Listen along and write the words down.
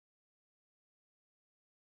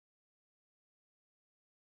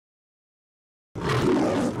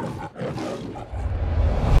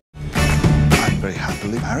very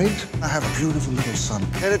happily married. I have a beautiful little son.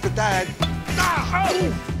 Headed to Dad.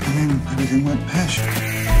 And then everything went pear-shaped.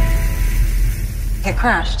 It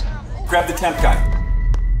crashed. Grab the temp guy.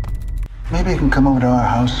 Maybe you can come over to our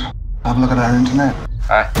house, have a look at our internet.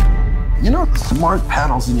 Hi. You know, smart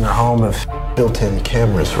panels in your home have built-in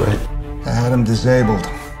cameras, right? I had them disabled.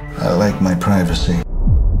 I like my privacy.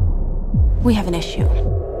 We have an issue.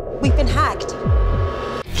 We've been hacked.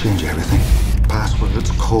 Change everything.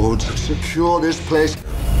 Passwords, codes, secure this place.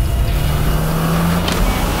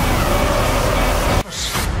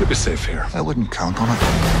 You'll be safe here. I wouldn't count on it.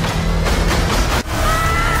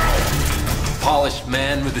 Polished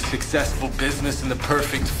man with a successful business and the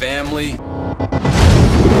perfect family.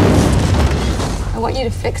 I want you to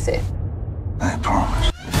fix it. I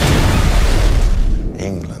promise.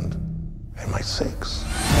 England, MI6.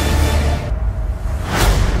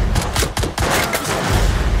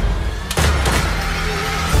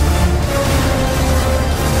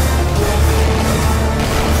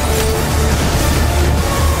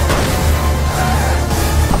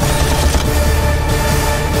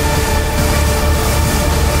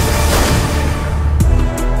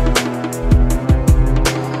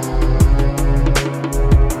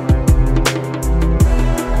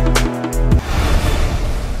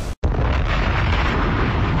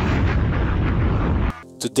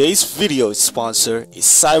 Today's video sponsor is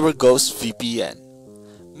CyberGhost VPN.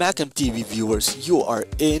 Macam TV viewers, you are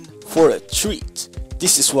in for a treat.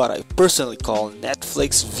 This is what I personally call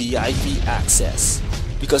Netflix VIP access,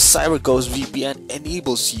 because CyberGhost VPN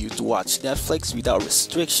enables you to watch Netflix without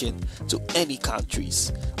restriction to any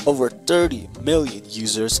countries. Over 30 million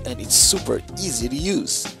users, and it's super easy to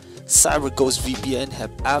use. CyberGhost VPN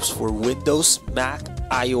have apps for Windows, Mac,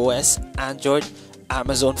 iOS, Android,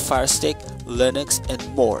 Amazon Fire Stick, Linux, and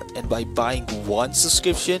more, and by buying one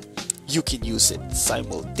subscription, you can use it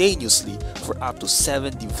simultaneously for up to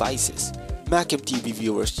 7 devices. Macam TV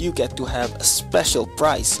viewers, you get to have a special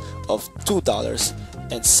price of $2.75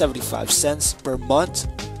 per month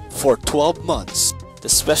for 12 months. The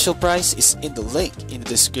special price is in the link in the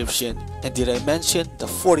description. And did I mention the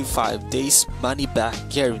 45 days money back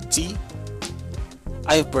guarantee?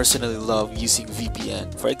 I personally love using VPN.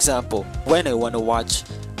 For example, when I want to watch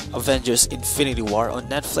Avengers Infinity War on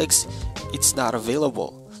Netflix, it's not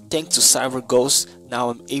available. Thanks to CyberGhost, now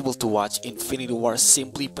I'm able to watch Infinity War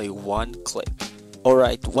simply by one click.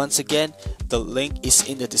 Alright, once again, the link is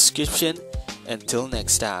in the description. Until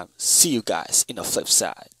next time, see you guys in the flip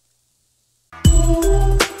side.